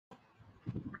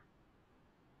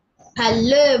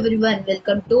Hello everyone,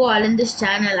 welcome to all in this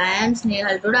channel. I am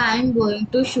Snehal. Today I am going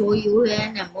to show you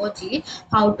an emoji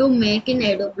how to make in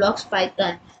edublocks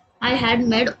Python. I had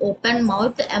made open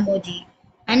mouth emoji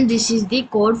and this is the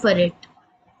code for it.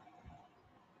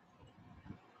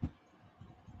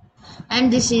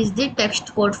 And this is the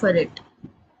text code for it.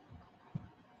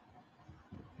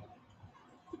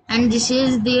 And this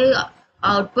is the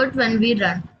output when we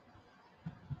run.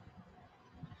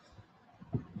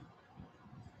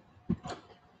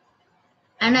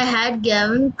 And I had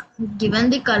given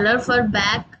the color for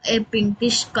back a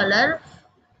pinkish color,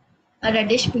 a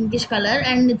reddish pinkish color,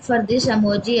 and for this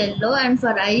emoji yellow, and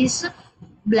for eyes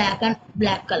black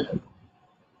color.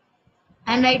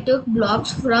 And I took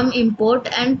blocks from import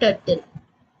and turtle.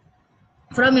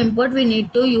 From import we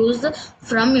need to use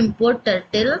from import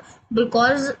turtle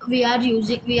because we are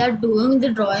doing the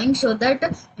drawing, so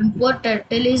that import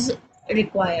turtle is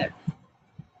required.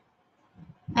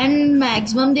 And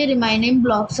maximum the remaining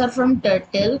blocks are from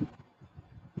turtle.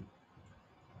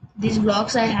 These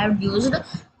blocks I have used,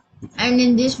 and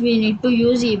in this we need to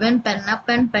use even pen up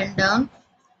and pen down.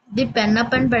 The pen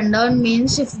up and pen down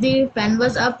means if the pen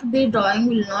was up, the drawing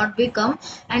will not become,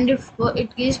 and if it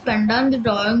is pen down, the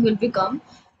drawing will become.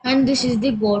 And this is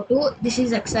the go to, this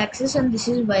is x-axis and this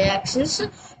is y-axis,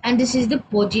 and this is the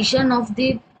position of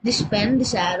this pen,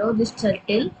 this arrow, this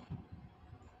circle,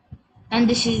 and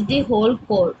this is the whole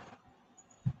code.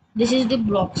 This is the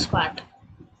blocks part.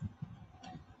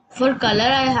 For color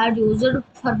I had used,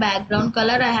 for background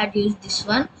color I had used this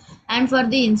one, and for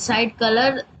the inside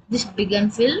color this big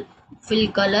and fill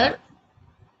color,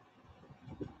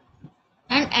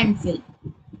 and end fill.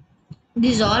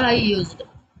 This is all I used.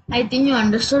 I think you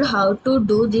understood how to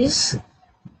do this.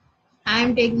 I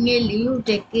am taking a leave.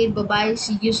 Take care. Bye bye.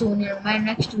 See you soon in my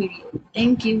next video.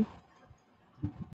 Thank you.